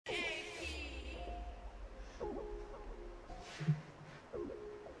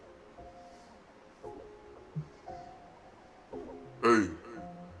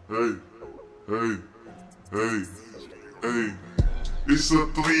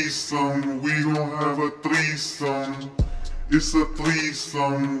threesome, we gon' have a threesome. It's a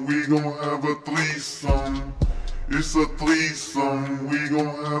threesome, we gon' have a threesome. It's a threesome, we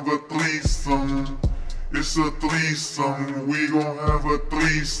gon' have a threesome. It's a threesome, we gon' have a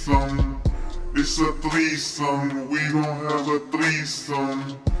threesome. It's a threesome, we gon' have a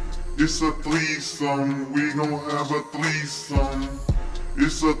threesome. It's a threesome, we gon' have a threesome.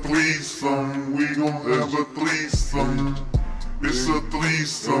 It's a threesome, we gon' have a threesome. It's a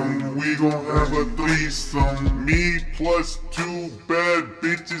threesome, we gon' have a threesome. Me plus two bad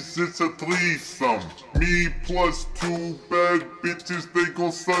bitches, it's a threesome. Me plus two bad bitches, they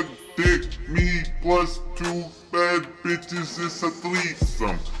gon' suck dick. Me plus two bad bitches, it's a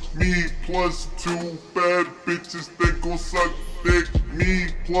threesome. Me plus two bad bitches, they gon' suck dick. Me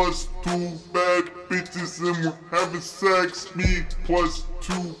plus two bad bitches and we're having sex. Me plus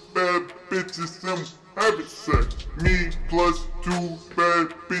two bad bitches and we're having sex. Me plus two bad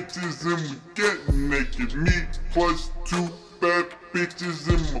bitches and we getting naked. Me plus two bad bitches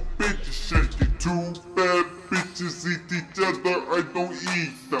and my bitches shaking. Two bad bitches eat each other, I don't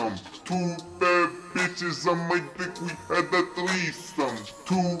eat them. Two bad bitches on my dick, we had a threesome.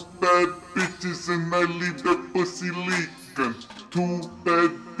 Two bad bitches and I leave their pussy leaking. Two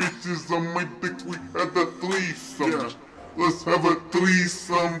bad bitches on my dick, we had a threesome. Yeah. Let's have a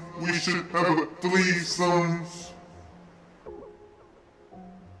threesome, we should have a threesomes.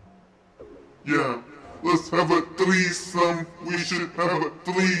 Yeah, let's have a threesome, we should have a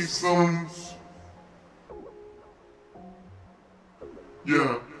threesomes.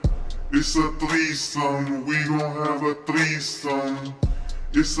 Yeah, it's a threesome, we gon' have a threesome.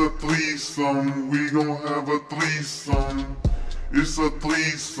 It's a threesome, we gon' have a threesome. It's a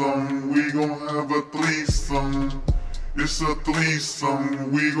threesome, we gon' have a threesome. It's a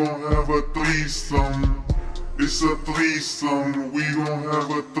threesome, we gon' have a threesome. It's a threesome, we gon' have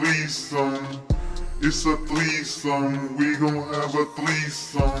a threesome. It's a threesome, we gon' have a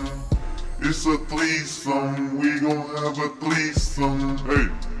threesome. It's a threesome, we gon' have a threesome. Hey,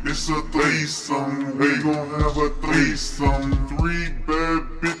 it's a threesome, we gon' have a threesome. Three bad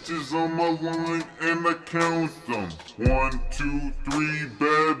bitches on my line and I count them. 1, 2, 3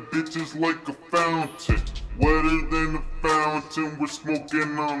 bad bitches like a fountain. Wetter than a fountain, we're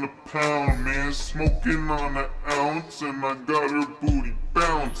smoking on a pound, man. Smoking on an ounce and I got her booty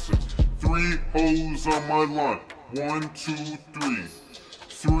bouncing. 3 hoes on my line, 1, 2, 3.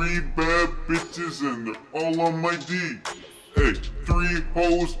 3 bad bitches and they're all on my D. Hey, 3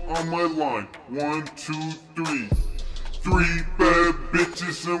 hoes on my line, 1, 2, 3. 3 bad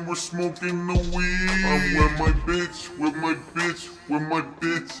bitches and we're smoking the weed. I'm with my bitch, with my bitch, with my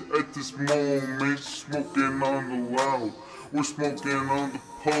bitch at this moment. Smoking on the loud, we're smoking on the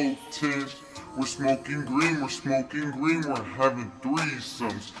potent. We're smoking green, we're having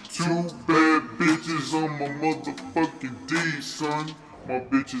threesomes. 2 bad bitches on my motherfucking D, son. My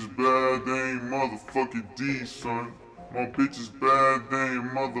bitch is bad, they ain't motherfucking D, son. My bitch is bad, they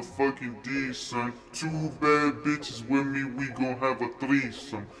ain't motherfucking D, son. 2 bad bitches with me, we gon' have a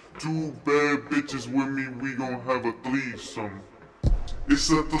threesome. 2 bad bitches with me, we gon' have a threesome. It's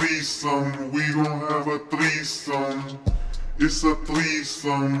a threesome, we gon' have a threesome. It's a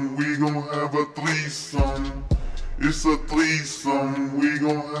threesome, we gon' have a threesome. It's a threesome, we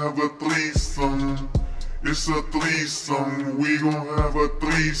gon' have a threesome. It's a threesome, we gon' have a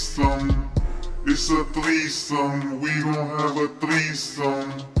threesome. It's a threesome, we gon' have a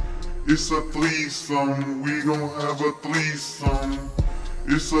threesome. It's a threesome, we gon' have a threesome.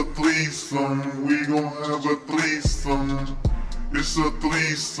 It's a threesome, we gon' have a threesome. It's a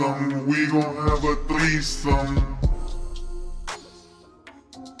threesome, we gon' have a threesome.